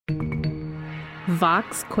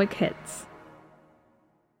Vox Quick Hits.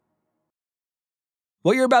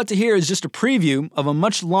 What you're about to hear is just a preview of a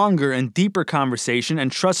much longer and deeper conversation,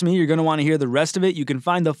 and trust me, you're going to want to hear the rest of it. You can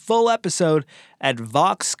find the full episode at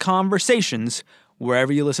Vox Conversations,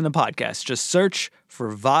 wherever you listen to podcasts. Just search for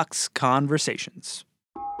Vox Conversations.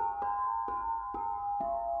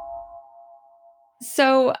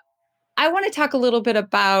 So I want to talk a little bit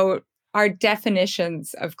about our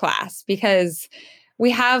definitions of class, because we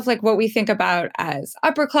have like what we think about as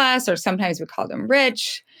upper class, or sometimes we call them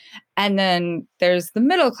rich. And then there's the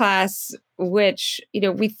middle class, which,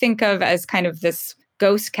 we think of as kind of this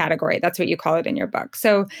ghost category. That's what you call it in your book.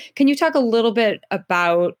 So can you talk a little bit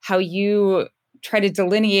about how you try to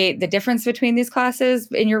delineate the difference between these classes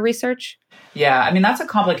in your research? Yeah, I mean, that's a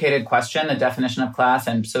complicated question, the definition of class,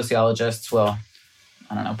 and sociologists will,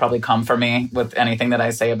 probably come for me with anything that I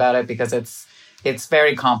say about it, because it's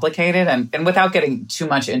very complicated. And without getting too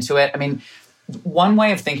much into it, I mean, one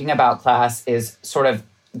way of thinking about class is sort of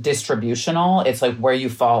distributional. It's like where you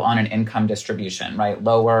fall on an income distribution, right?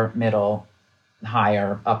 Lower, middle,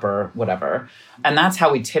 higher, upper, whatever. And that's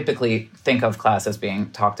how we typically think of class as being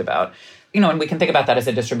talked about. And we can think about that as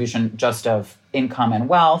a distribution just of income and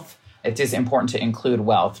wealth. It is important to include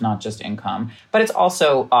wealth, not just income. But it's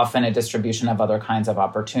also often a distribution of other kinds of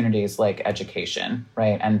opportunities like education,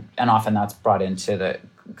 right? And often that's brought into the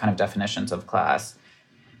kind of definitions of class.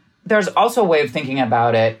 There's also a way of thinking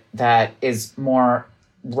about it that is more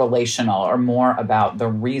relational, or more about the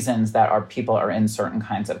reasons that our people are in certain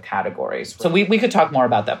kinds of categories. So we could talk more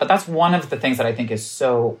about that. But that's one of the things that I think is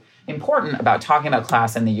so important about talking about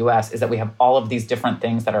class in the US, is that we have all of these different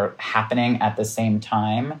things that are happening at the same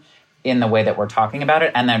time in the way that we're talking about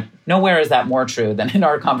it. And then nowhere is that more true than in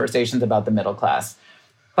our conversations about the middle class.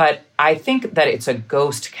 But I think that it's a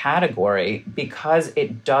ghost category because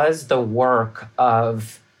it does the work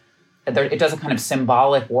of, it does a kind of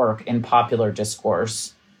symbolic work in popular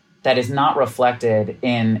discourse that is not reflected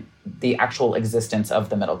in the actual existence of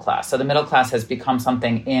the middle class. So the middle class has become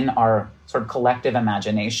something in our sort of collective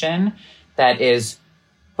imagination that is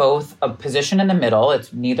both a position in the middle.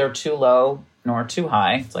 It's neither too low nor too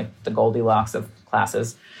high. It's like the Goldilocks of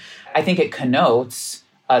classes. I think it connotes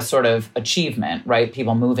a sort of achievement, right?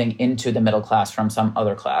 People moving into the middle class from some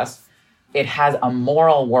other class. It has a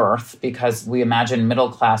moral worth because we imagine middle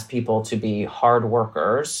class people to be hard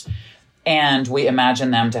workers, and we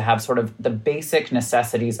imagine them to have sort of the basic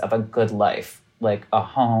necessities of a good life, like a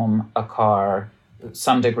home, a car,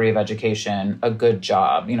 some degree of education, a good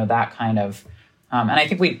job, that kind of. And I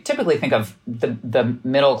think we typically think of the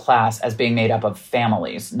middle class as being made up of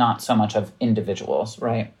families, not so much of individuals,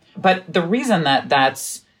 right? But the reason that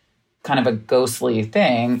that's kind of a ghostly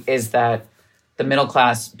thing is that the middle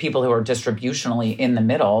class, people who are distributionally in the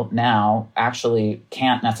middle now, actually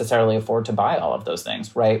can't necessarily afford to buy all of those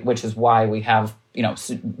things, right? Which is why we have,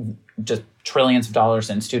 just trillions of dollars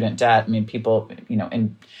in student debt. I mean, people,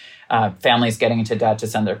 in families getting into debt to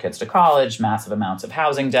send their kids to college, massive amounts of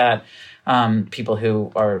housing debt, people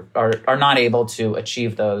who are not able to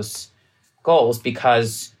achieve those goals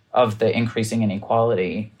because of the increasing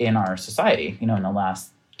inequality in our society, in the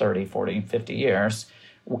last 30, 40, 50 years,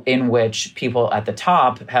 in which people at the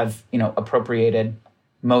top have, appropriated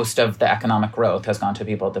most of the economic growth has gone to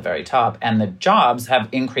people at the very top, and the jobs have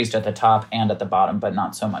increased at the top and at the bottom, but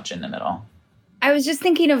not so much in the middle. I was just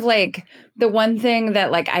thinking of the one thing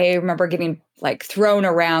that I remember getting thrown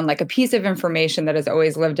around, a piece of information that has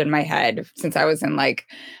always lived in my head since I was in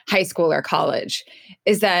high school or college,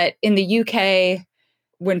 is that in the UK,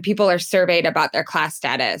 when people are surveyed about their class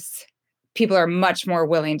status, people are much more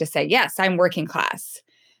willing to say, yes, I'm working class.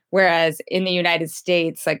 Whereas in the United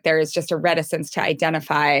States, there is just a reticence to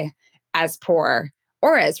identify as poor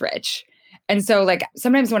or as rich. And so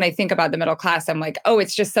sometimes when I think about the middle class, I'm like, oh,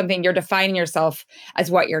 it's just something you're defining yourself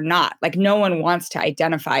as what you're not. No one wants to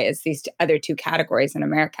identify as these other two categories in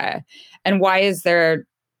America. And why is there,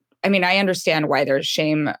 I understand why there's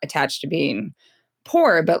shame attached to being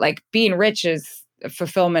poor, but being rich is a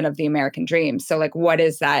fulfillment of the American dream. So what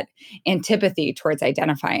is that antipathy towards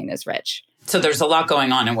identifying as rich? So there's a lot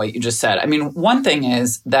going on in what you just said. One thing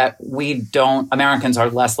is that Americans are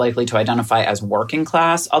less likely to identify as working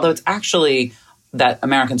class, although it's actually that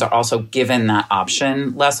Americans are also given that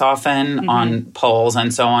option less often on polls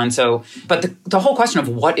and so on. So, but the whole question of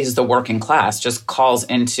what is the working class just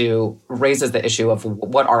raises the issue of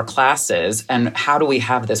what our class is and how do we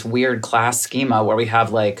have this weird class schema where we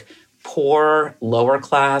have poor, lower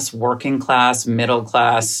class, working class, middle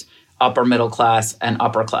class, upper middle class and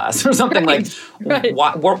upper class or something Right.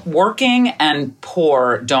 Working and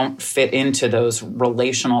poor don't fit into those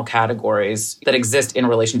relational categories that exist in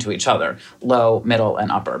relation to each other, low, middle,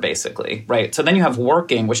 and upper, basically, right? So then you have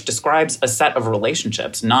working, which describes a set of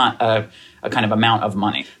relationships, not a kind of amount of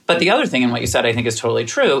money. But the other thing in what you said I think is totally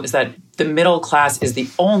true is that the middle class is the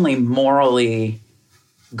only morally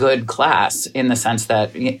good class in the sense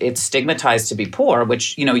that it's stigmatized to be poor,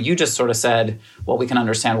 which, you just sort of said, well, we can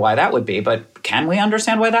understand why that would be, but can we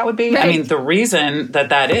understand why that would be? Right. I mean, the reason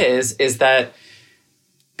that is that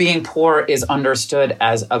being poor is understood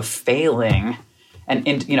as a failing and,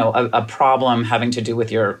 a problem having to do with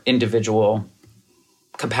your individual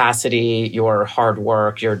capacity, your hard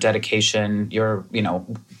work, your dedication, your,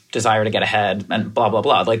 desire to get ahead and blah, blah,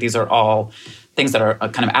 blah. Like these are all things that are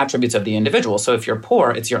kind of attributes of the individual. So if you're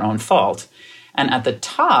poor, it's your own fault. And at the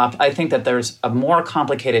top, I think that there's a more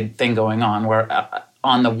complicated thing going on where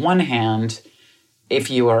on the one hand, if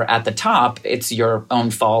you are at the top, it's your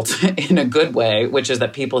own fault in a good way, which is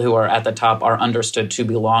that people who are at the top are understood to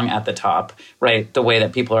belong at the top, right? The way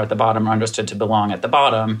that people are at the bottom are understood to belong at the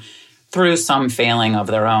bottom through some failing of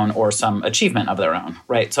their own or some achievement of their own,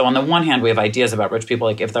 right? So on the one hand, we have ideas about rich people,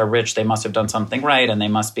 like if they're rich, they must have done something right and they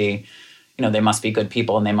must be good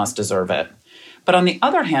people and they must deserve it. But on the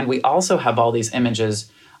other hand, we also have all these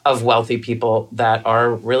images of wealthy people that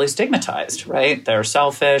are really stigmatized, right? They're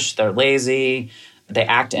selfish, they're lazy, they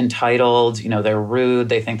act entitled, they're rude,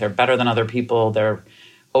 they think they're better than other people, they're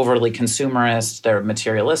overly consumerist, they're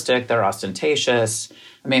materialistic, they're ostentatious.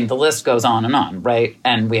 I mean, the list goes on, right?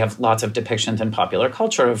 And we have lots of depictions in popular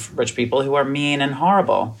culture of rich people who are mean and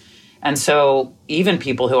horrible. And so even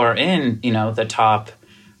people who are in, the top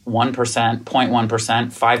 1%, 0.1%,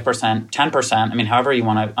 5%, 10%, I mean, however you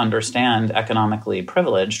want to understand economically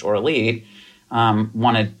privileged or elite,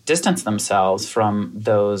 want to distance themselves from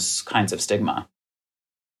those kinds of stigma.